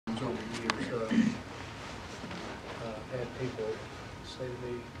had people say to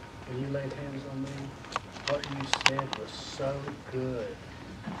me, when you laid hands on me, what you said was so good.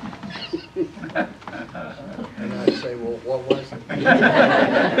 And I'd say, well, what was it?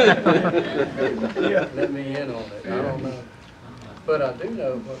 Let me in on it. I don't know. But I do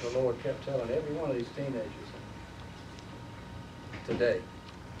know what the Lord kept telling every one of these teenagers today,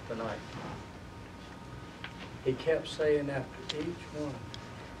 tonight. He kept saying after each one,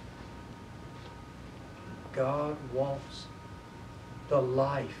 God wants the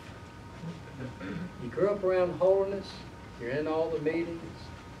life. You grew up around holiness, you're in all the meetings,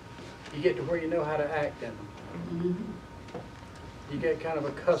 you get to where you know how to act in them. You get kind of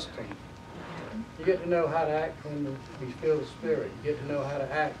accustomed. You get to know how to act when you feel the Spirit. You get to know how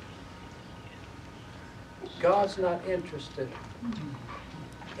to act. God's not interested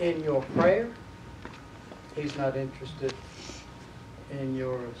in your prayer. He's not interested in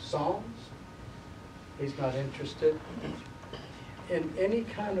your songs. He's not interested in any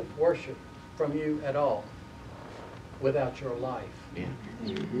kind of worship from you at all without your life. Yeah.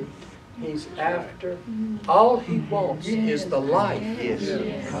 He's after, all he wants is the life. Yes.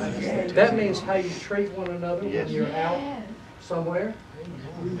 That means how you treat one another Yes. when you're out somewhere.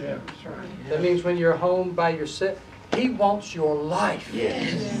 That means when you're home by yourself. He wants your life.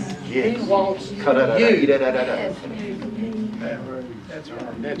 Yes. He wants you.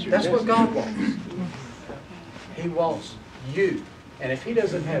 That's what God wants. He wants you. And if he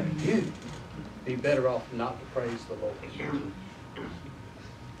doesn't have you, be better off not to praise the Lord.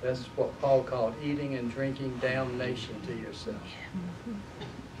 That's what Paul called eating and drinking damnation to yourself.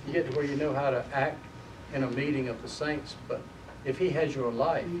 You get to where you know how to act in a meeting of the saints, but if he has your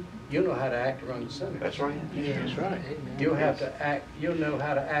life, you know how to act around the sinners. That's right. That's right. You'll have to act. You'll know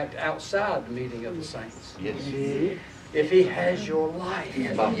how to act outside the meeting of the saints. Yes. If he has your life,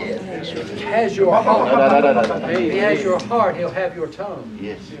 if he has your heart, if he has your heart, he'll have your tongue.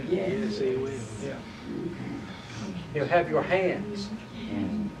 Yes. Yes, he will. He'll have your hands.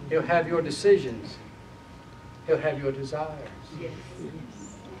 He'll have your decisions. He'll have your desires.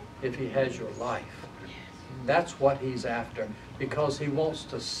 If he has your life. That's what he's after, because he wants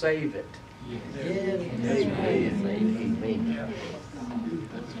to save it. Amen.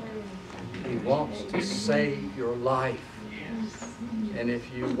 He wants to save your life. And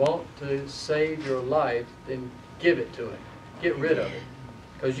if you want to save your life, then give it to him. Get rid of it.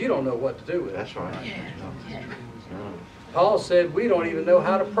 Because you don't know what to do with it. That's right. Paul said we don't even know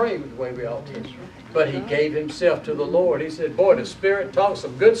how to pray the way we ought to. But he gave himself to the Lord. He said, boy, the Spirit talks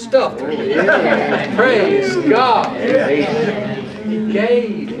some good stuff to me. Praise God. He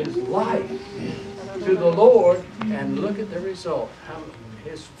gave his life to the Lord, and look at the result. How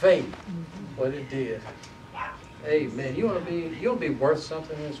his faith, what it did. Amen. You want to be worth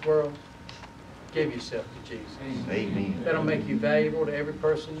something in this world? Give yourself to Jesus. Amen. That'll make you valuable to every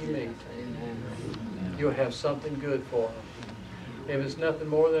person you meet. You'll have something good for them. If it's nothing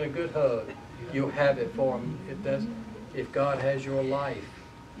more than a good hug, you'll have it for them. If God has your life,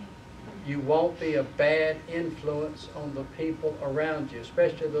 you won't be a bad influence on the people around you,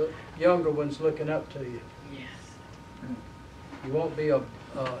 especially the younger ones looking up to you. You won't be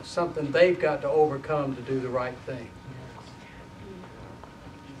something they've got to overcome to do the right thing.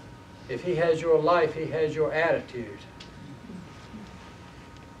 If he has your life, he has your attitude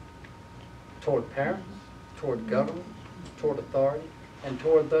toward parents, toward government, toward authority, and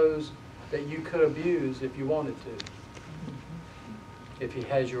toward those that you could abuse if you wanted to. If he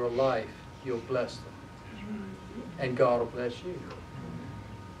has your life, you'll bless them. And God will bless you.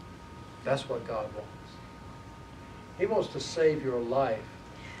 That's what God wants. He wants to save your life,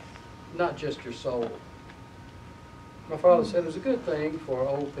 not just your soul. My father said it was a good thing for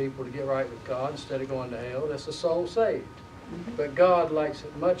old people to get right with God instead of going to hell. That's a soul saved. But God likes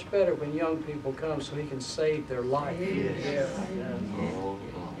it much better when young people come so he can save their life. Yes.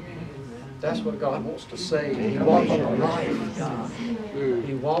 That's what God wants to save. He wants your life.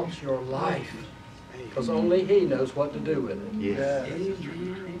 He wants your life. Because only he knows what to do with it. Yes.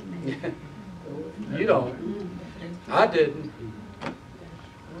 You don't. I didn't.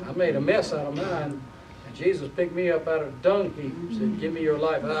 I made a mess out of mine. And Jesus picked me up out of the dung heap and said, give me your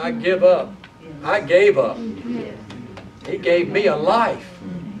life. I give up. I gave up. He gave me a life.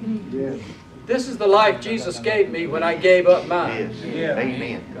 This is the life Jesus gave me when I gave up mine. Yes.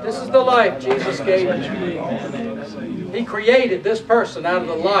 Amen. This is the life Jesus gave me. He created this person out of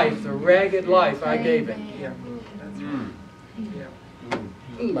the life, the ragged life I gave him.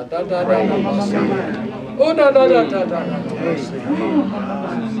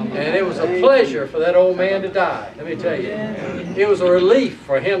 And it was a pleasure for that old man to die. Let me tell you. It was a relief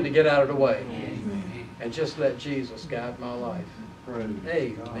for him to get out of the way and just let Jesus guide my life.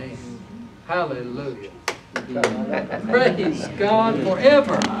 Amen. Hallelujah. Praise God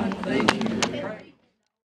forever.